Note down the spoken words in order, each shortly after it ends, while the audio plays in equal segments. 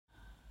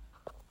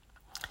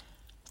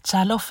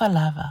Talofa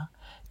lava,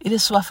 i le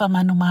suafa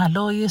manu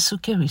malo Iesu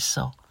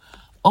Keriso.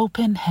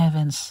 Open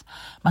heavens,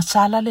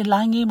 MATALA le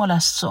langi mo la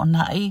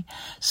TOONAI,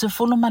 se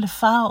fulu ma le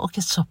fao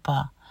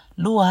OKETOPA,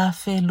 lua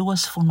afe lua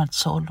se fulu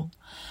matolu.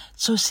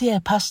 Tusi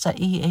Paia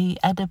I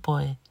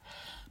Adeboe,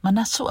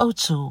 Manatu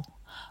Autu,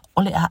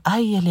 O le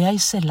Aai leai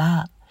se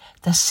la,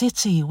 the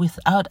city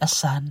without a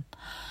sun.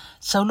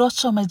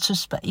 Tauloto mai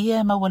Tusi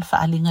Paia ma wal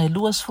Faaaliga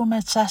lua se fulu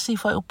matasi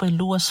foi upe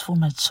lua se fulu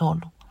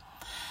matolu.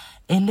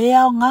 E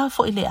lea o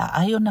ngafo I le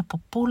Aai na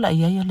Pupula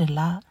I o le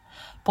la,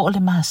 po o le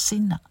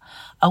masina,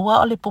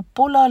 awa o le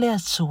Pupula o le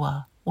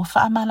Atua, o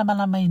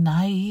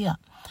faamalamalaina ia,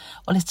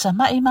 o le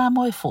tama'i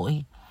Mamoe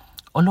foi,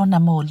 o lona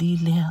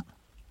molī lea.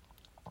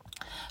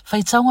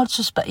 Faitauga o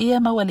Tusi Paia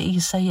ma wale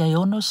Isaia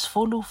ono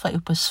sfulu fai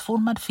upa sfulu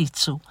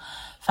manfitu,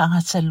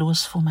 faangata lua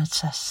sfulu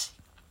matasi.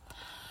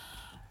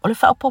 O le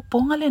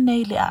faaopoopoga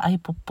lenei le Aai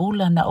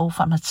Pupula na o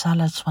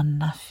faamatala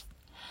ananafi.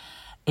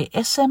 E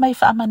ese mai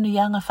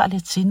faamanuiaga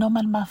faaletino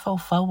ma le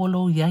Mafaufau o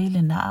lo iai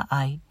le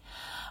Aai,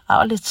 a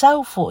o le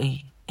tau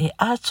foi e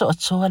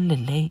atoatoa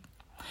lelei.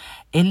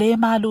 E le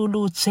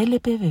malulu tele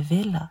pe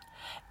vevela,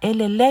 e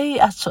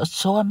lelei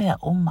atoatoa mea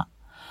uma.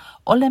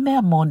 O le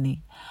mea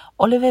moni,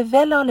 o le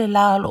vevela o le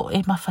lalo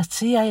e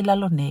mafatia e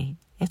lalonei,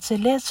 e te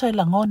leto e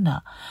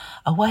langona,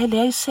 a wai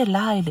leai se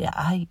la I le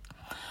Aai.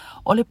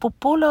 O le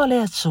Pupula o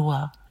le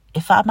Atua, e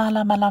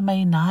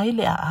faamalamalaina I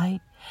le Aai,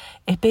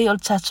 e pe o le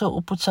tato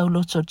upu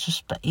Tauloto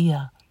Tusi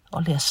Paia o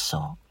le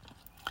aso.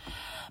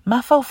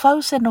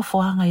 Mafaufau se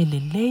nofoanga I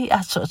lelei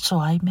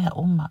atoatoa ai mea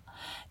uma,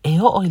 e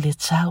o I le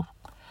tau.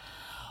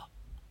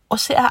 O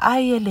se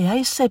Aai e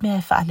leai se mea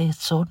e faale e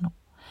tono.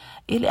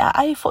 I le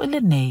Aai fo I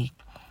lenei.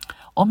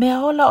 O mea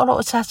ola olo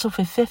o tatou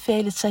fefefe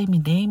ai le taimi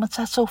nei ma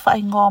tatou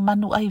whaingoa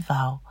manu ai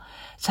vau.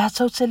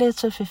 Tatou te le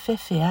tau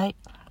fefefe ai.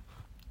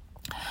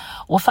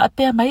 O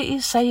whaapea mai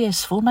Isaia e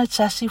sfuma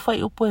tasi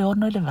fai upo e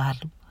ono I le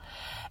valu.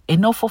 E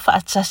nofo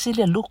whaatasi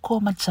le luko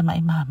ma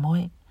tama'i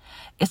Mamoe.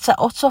 E ta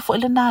oto fo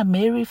ile na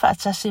Mary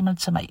whaatasi ma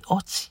tama'i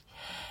oti.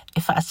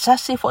 E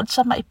whaatasi fo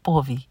tama'i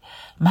povi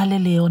ma le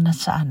leona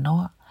ta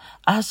anoa.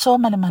 A so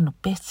ma le manu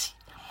peti.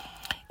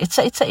 E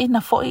ta ita ina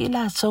fo I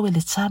la ato e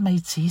le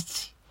tama'i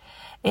titi.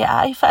 E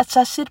ai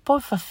whaatasi po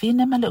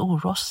whawhine ma le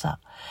urosa.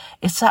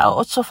 E ta o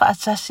oto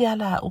whaatasi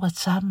ala ua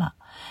tama.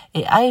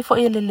 E ai fo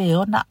I le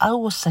leona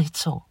au o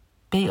saito.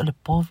 Pe o le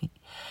povi.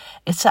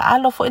 E ta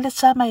alo fo I le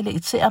tama I le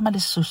ite ama le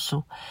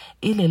susu.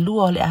 I le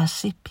lua o le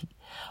asipi.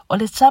 O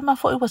le tama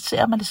fo I wa te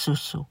ama le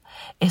susu.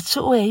 E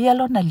tu e ia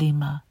lona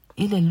lima.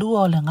 I le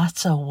lua o le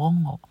ngata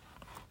uongo.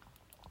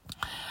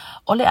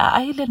 O le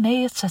Aai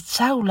lenei e ta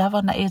tau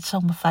lava na e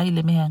tau mawhai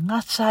le mea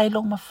ngata I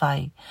long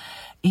mawhai.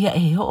 Ia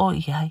e o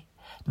iai.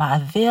 Ma a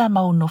vea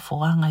mau no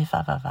foanga I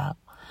whavavau.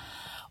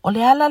 O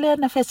le ala lea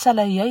na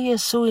whetala iai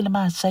Iesu I le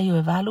Mataio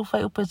e valu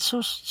fai upe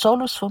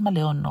solus fuma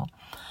le ono.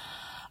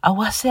 A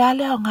wase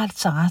ale au ngal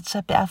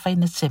tangata pe a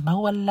whaina te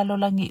maua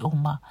lalolangi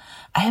uma.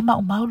 A he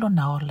maumaulo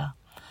na ola.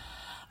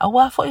 A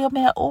wafo I o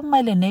mea uma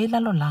I lenei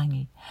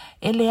lalolangi.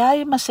 E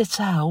leai ma se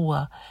tā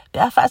ua. Pe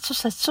a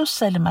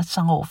whaatusa I le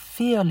matanga o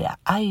fia o le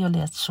Aai o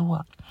le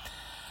Atua.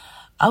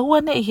 A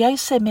ua ne iai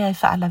se mea I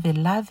whaalave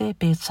lave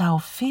pe tā o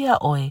fia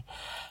oe.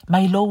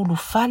 Mai lo ulu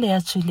fale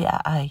atu I le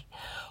Aai.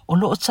 O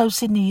lo o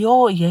tausini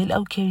o iai le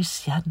au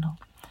kerisiano.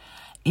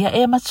 Ia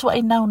e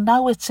matua'i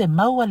nau e te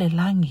maua le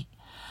langi.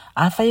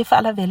 A whai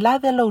whaalave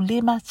lave lo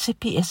lima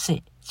tipi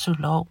ese tu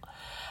lo.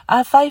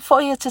 A whai fo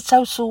ia te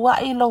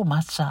tausua'i lo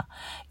mata.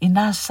 I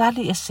nā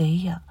sali ese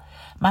ia.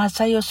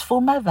 Mataio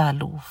sfuma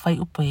valu whai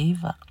upo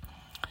iwa.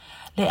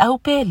 Le au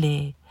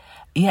pele.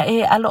 Ia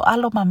e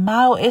alo'alo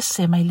mamao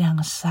ese mai le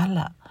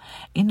hangasala.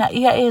 Ina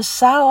ia e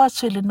sao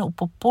atu I le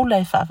Upu Folafola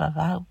e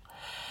whaavavau.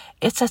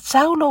 E ta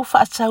taulo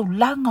whaatau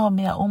langa o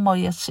mea umo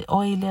ia te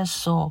oi lea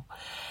so.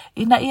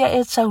 Ina ia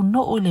e tau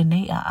noo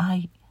lenei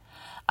Aai.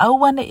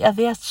 Auane ia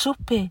vea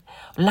tupe,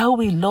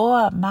 laui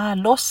loa ma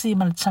losi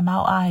ma le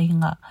tamau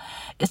ainga.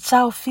 E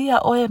tau fia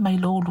oe mai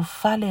lo ulu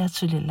fale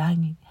atu le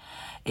langi.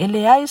 E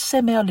leai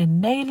se meo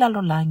lenei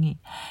lalo langi.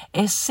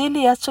 E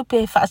sili atu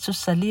pe whaatu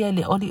salia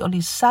le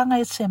oli sanga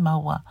e te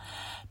maua.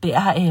 Pe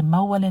a e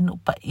maua le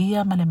nupa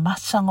ia ma le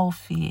matanga o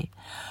fie.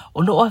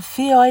 O loa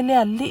fia oe le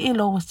a lii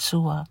lo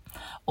atua.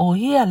 O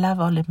ia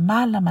lava o le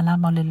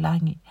malamalama o le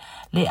langi.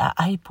 Le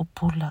Aai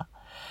Pupula.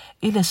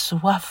 I le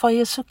suafa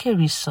Iesu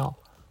Keriso.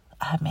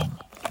 Amen.